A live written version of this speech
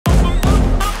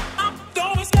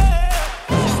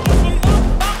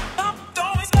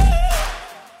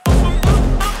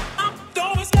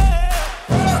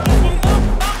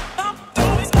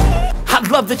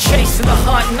the chase and the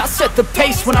hunt, and I set the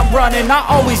pace when I'm running. I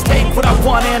always take what I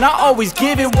want and I always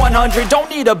give it 100. Don't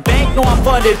need a bank, no I'm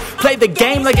funded. Play the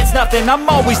game like it's nothing. I'm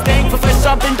always thankful for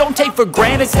something. Don't take for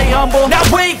granted, stay humble. Now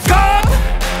wake up!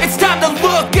 It's time to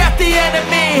look at the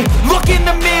enemy. Look in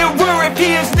the mirror if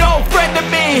he is no friend to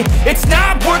me. It's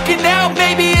not working out,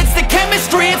 maybe it's the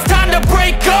chemistry. It's time to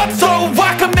break up so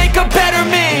I can make a better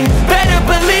me. Better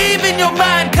believe in your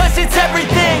mind, cause it's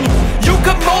everything. You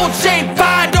can mold, shape,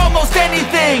 find almost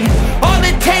anything. All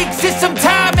it takes is some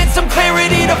time and some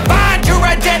clarity to find your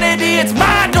identity. It's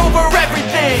mind over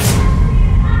everything.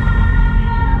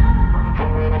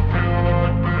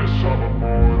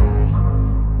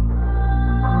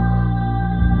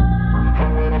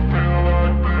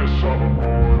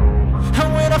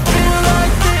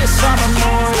 I'm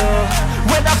immortal.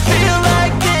 When I feel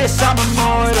like this, I'm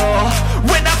immortal.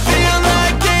 When I feel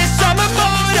like this, I'm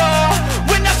immortal.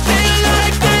 When I feel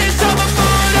like this, I'm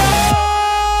immortal.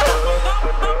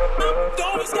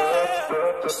 Don't be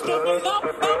scared. Stupid up.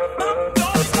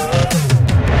 Don't be scared.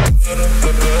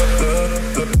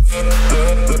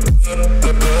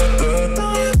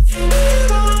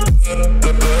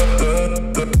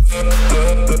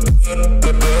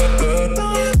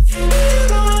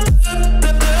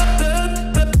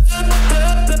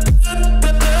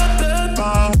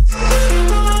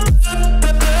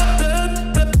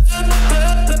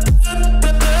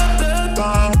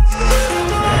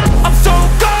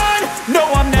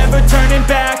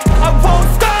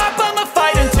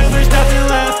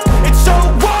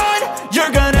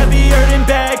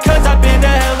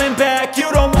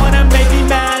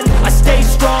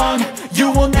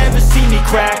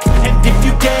 And if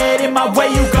you get in my way,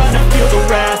 you gonna feel the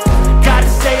wrath. Gotta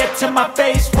say it to my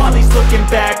face while he's looking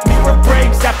back. Mirror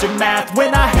breaks after math.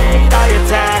 When I hate, I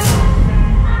attack.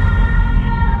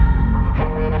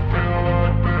 When I feel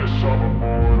like this, I'm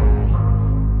immortal.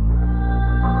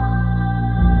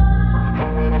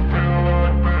 When I feel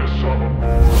like this,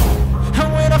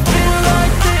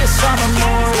 I'm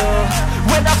immortal.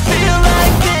 When I feel like this, I'm immortal. When I feel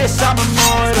like this, I'm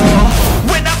immortal.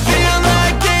 When I feel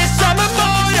like this, I'm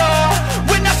immortal.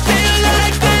 When I feel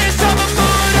like this, I'm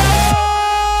immortal.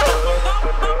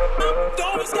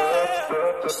 Don't be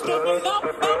scared. Stupid up.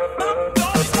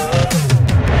 Don't be scared.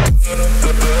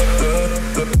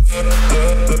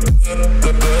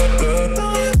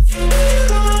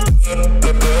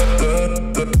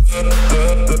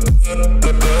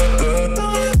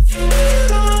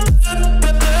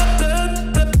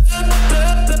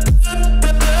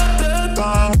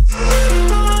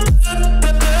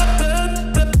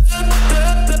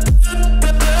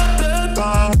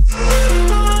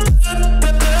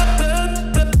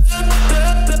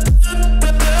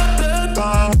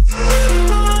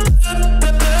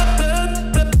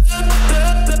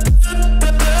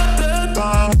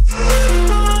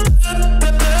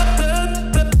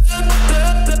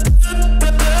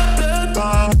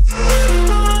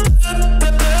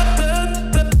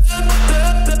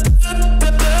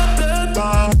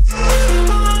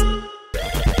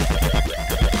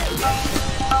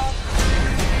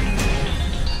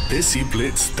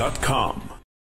 DESIblitz.com